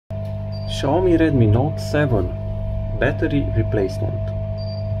Xiaomi Redmi Note 7 battery replacement.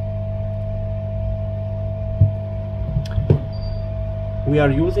 We are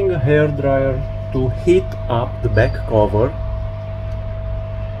using a hairdryer to heat up the back cover.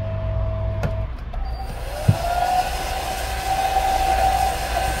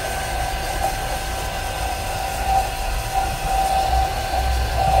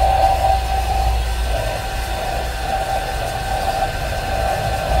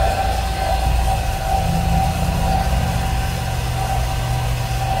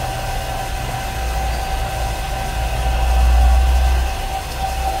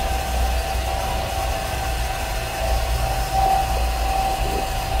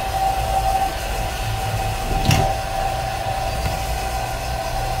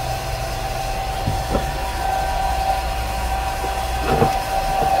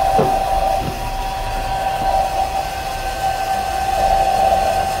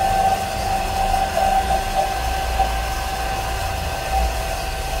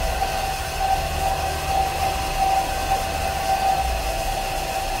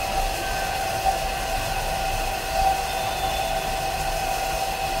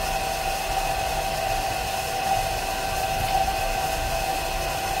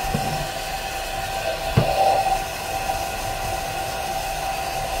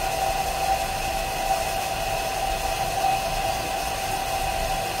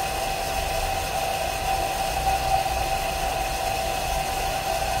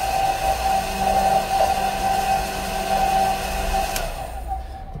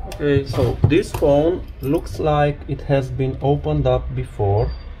 Okay, so this phone looks like it has been opened up before,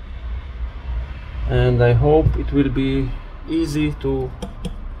 and I hope it will be easy to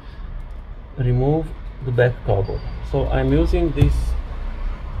remove the back cover. So I'm using this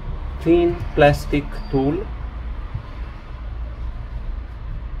thin plastic tool.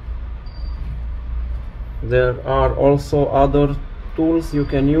 There are also other tools you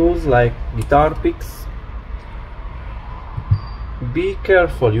can use, like guitar picks. Be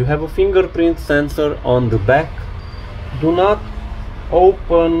careful, you have a fingerprint sensor on the back. Do not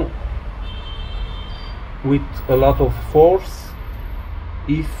open with a lot of force.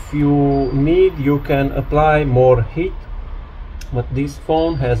 If you need, you can apply more heat, but this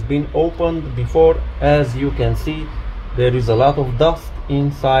phone has been opened before. As you can see, there is a lot of dust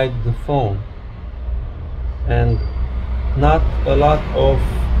inside the phone and not a lot of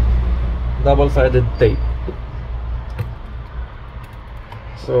double-sided tape.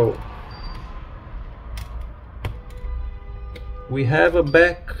 So we have a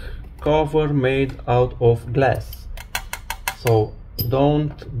back cover made out of glass, so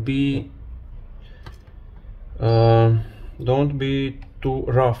don't be too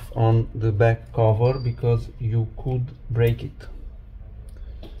rough on the back cover, because you could break it.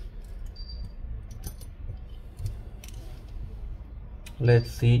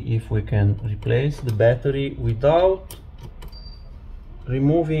 Let's see if we can replace the battery without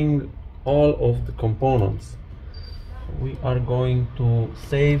removing all of the components. We are going to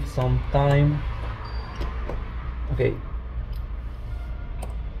save some time. Okay.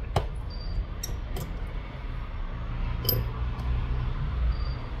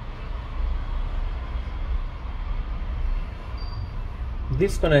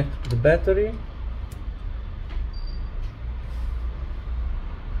 Disconnect the battery.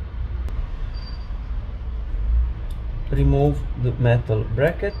 Remove the metal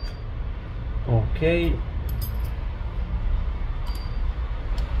bracket. Okay.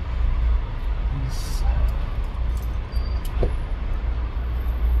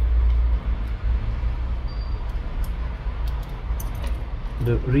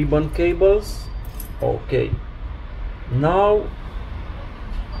 The ribbon cables. Okay. Now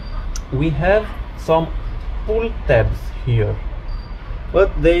we have some pull tabs here, but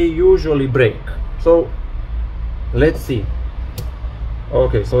they usually break. So let's see.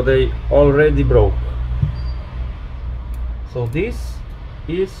 Okay, so they already broke. So this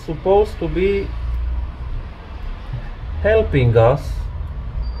is supposed to be helping us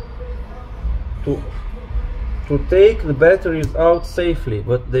to take the batteries out safely,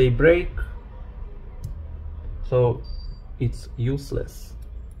 but they break, so it's useless.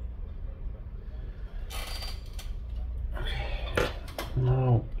 Okay.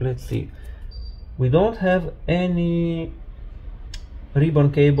 Now let's see. We don't have any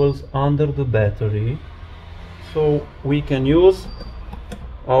ribbon cables under the battery, so we can use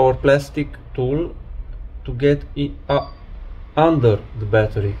our plastic tool to get it under the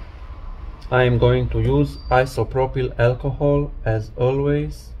battery. I am going to use isopropyl alcohol as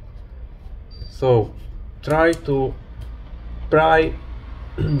always. So try to pry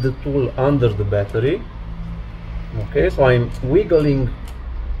the tool under the battery. Okay, so I'm wiggling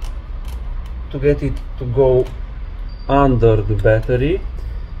to get it to go under the battery,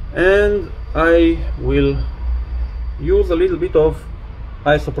 and I will use a little bit of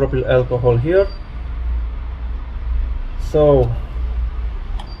isopropyl alcohol here. So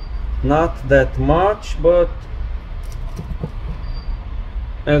not that much, but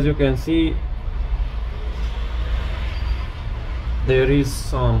as you can see, there is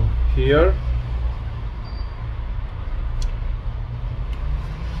some here.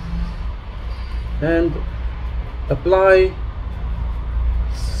 And apply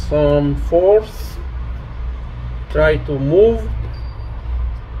some force, try to move,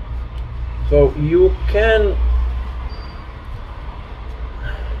 so you can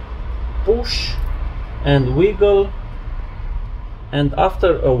push and wiggle, and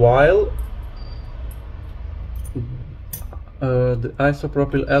after a while the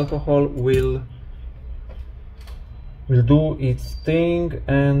isopropyl alcohol will do its thing,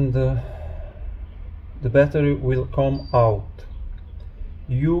 and the battery will come out.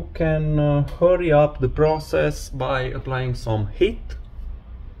 You can hurry up the process by applying some heat.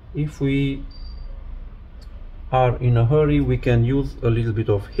 If we are in a hurry, we can use a little bit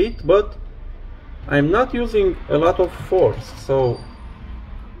of heat, but I'm not using a lot of force, so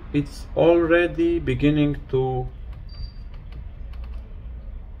it's already beginning to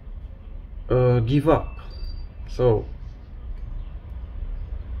give up. So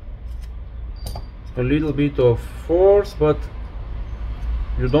a little bit of force, but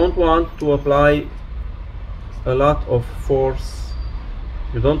you don't want to apply a lot of force.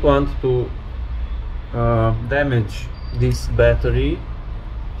 You don't want to damage this battery.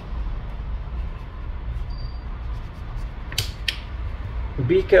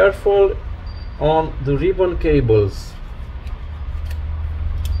 Be careful on the ribbon cables.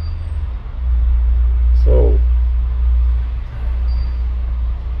 So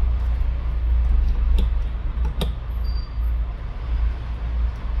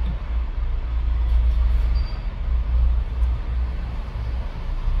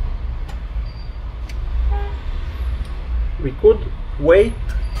we could wait,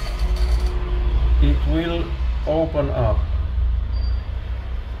 it will open up.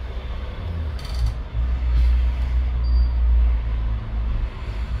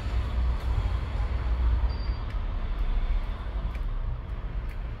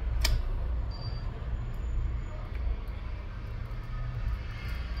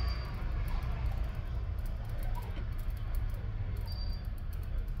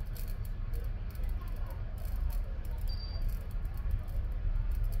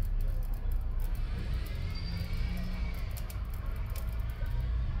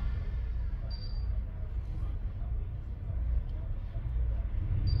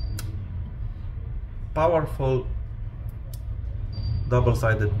 Powerful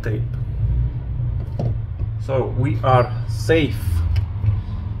double-sided tape. So we are safe.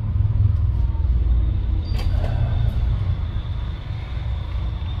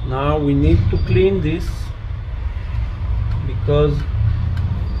 Now we need to clean this, because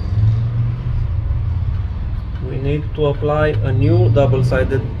we need to apply a new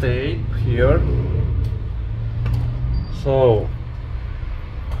double-sided tape here. So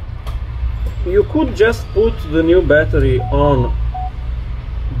you could just put the new battery on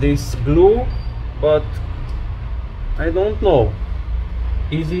this glue, but I don't know.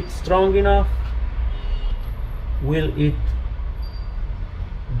 Is it strong enough? Will it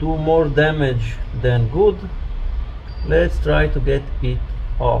do more damage than good? Let's try to get it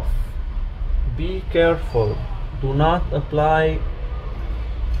off. Be careful. Do not apply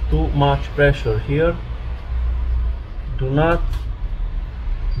too much pressure here. Do not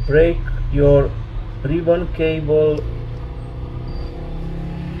break your ribbon cable.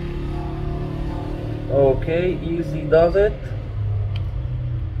 Okay, easy does it.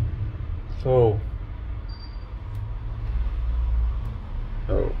 So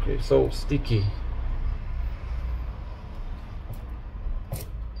okay, so sticky.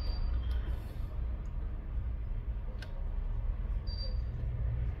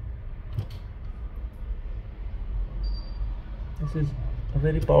 This is a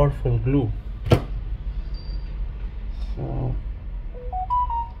very powerful glue. So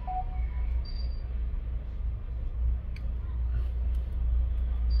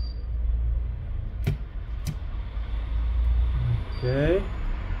okay.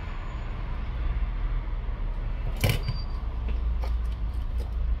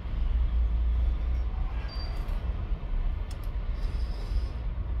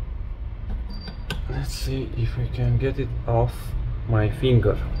 Let's see if we can get it off. my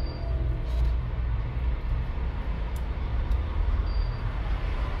finger.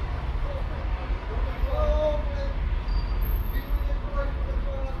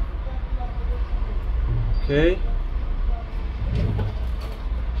 Okay,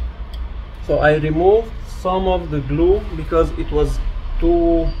 so I removed some of the glue because it was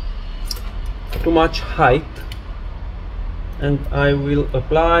too much height, and I will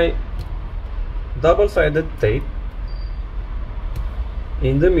apply double-sided tape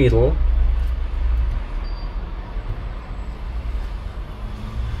in the middle,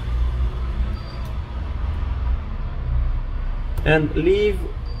 and leave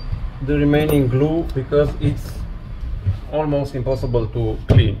the remaining glue because it's almost impossible to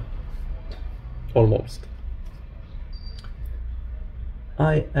clean. Almost.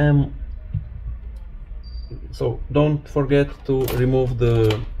 So don't forget to remove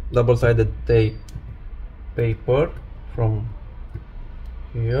the double-sided tape paper from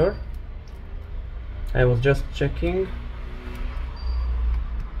here. I was just checking.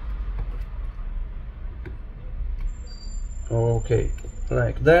 Okay,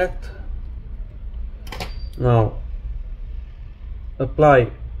 like that. Now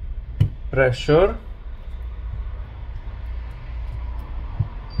apply pressure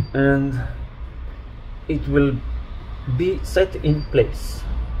and it will be set in place.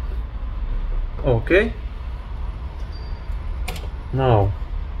 Okay, now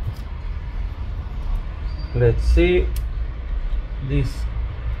let's see this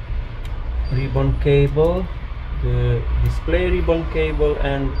ribbon cable, the display ribbon cable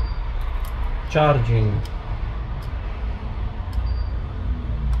and charging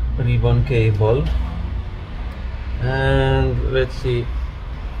ribbon cable, and let's see,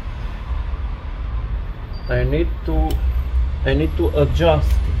 I need to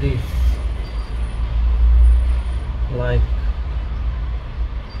adjust this like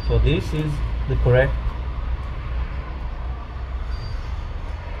so. This is the correct,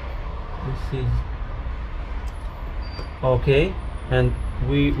 this is okay, and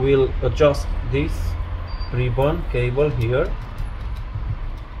we will adjust this ribbon cable here,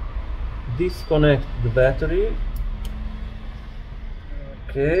 disconnect the battery.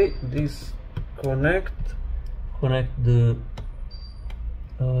 Okay, connect the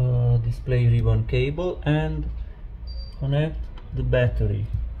display ribbon cable and connect the battery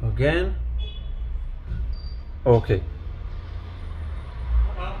again. Okay,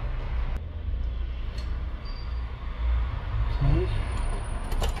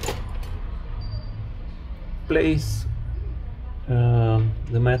 place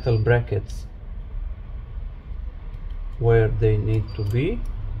the metal brackets where they need to be,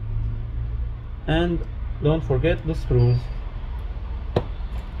 and don't forget the screws.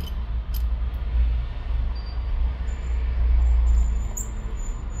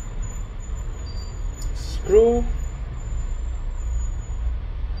 Screw,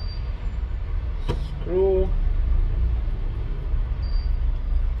 screw,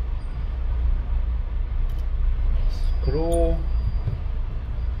 screw,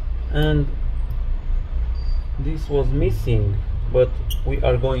 and this was missing, but we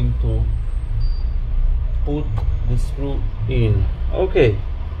are going to put the screw in. Okay,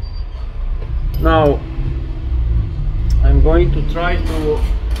 now I'm going to try to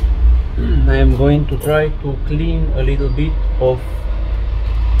clean a little bit of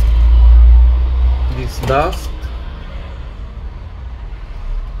this dust.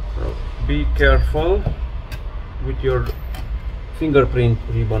 So be careful with your fingerprint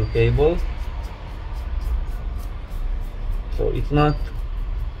ribbon cable. So it's not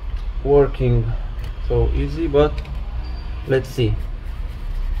working so easy, but let's see.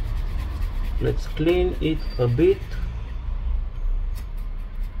 Let's clean it a bit.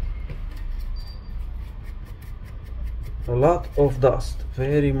 A lot of dust,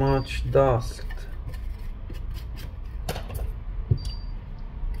 very much dust.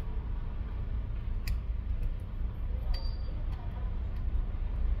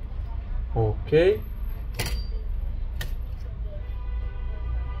 Okay.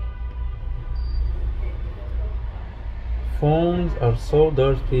 Phones are so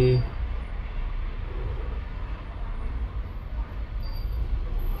dirty.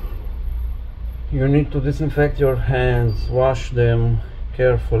 You need to disinfect your hands, wash them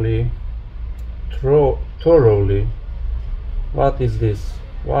carefully, thoroughly. What is this?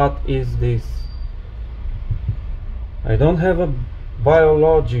 What is this? I don't have a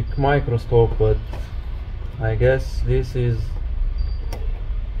biologic microscope, but I guess this is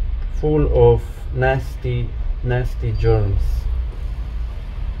full of nasty germs.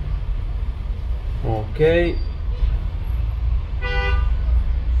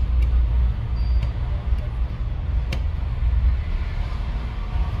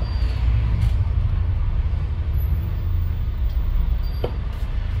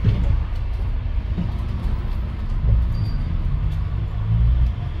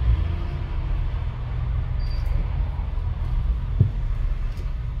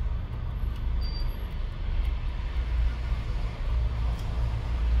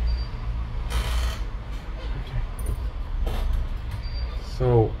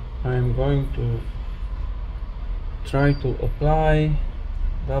 So I'm going to try to apply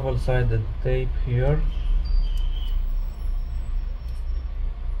double-sided tape here.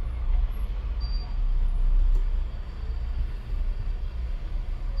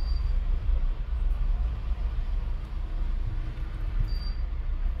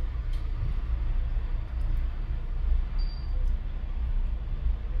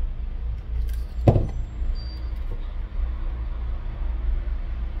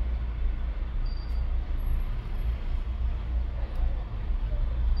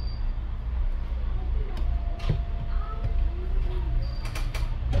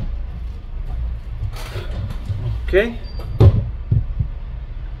 Okay.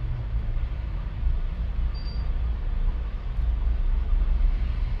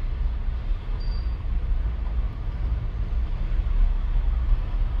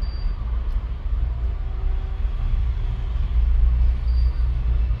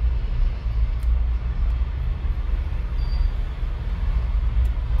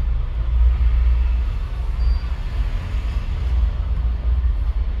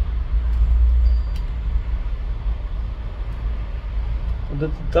 The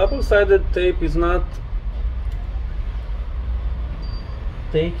double-sided tape is not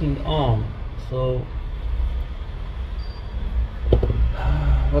taking on, so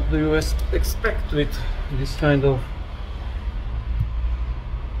what do you expect with this kind of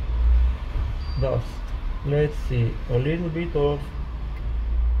dust? Let's see, a little bit of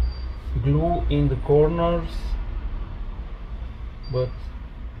glue in the corners, but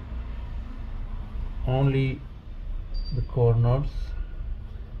only the corners.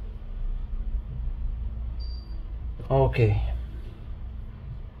 Okay.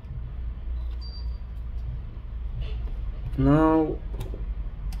 Now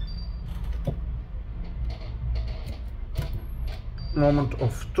moment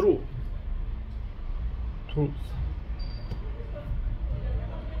of truth.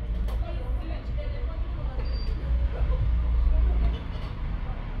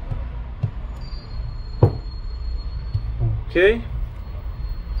 Okay.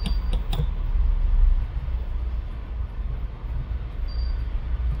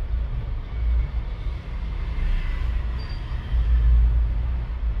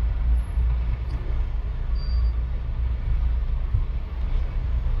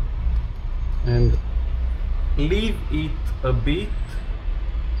 And leave it a bit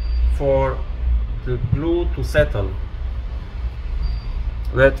for the glue to settle.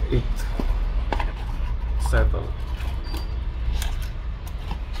 Let it settle.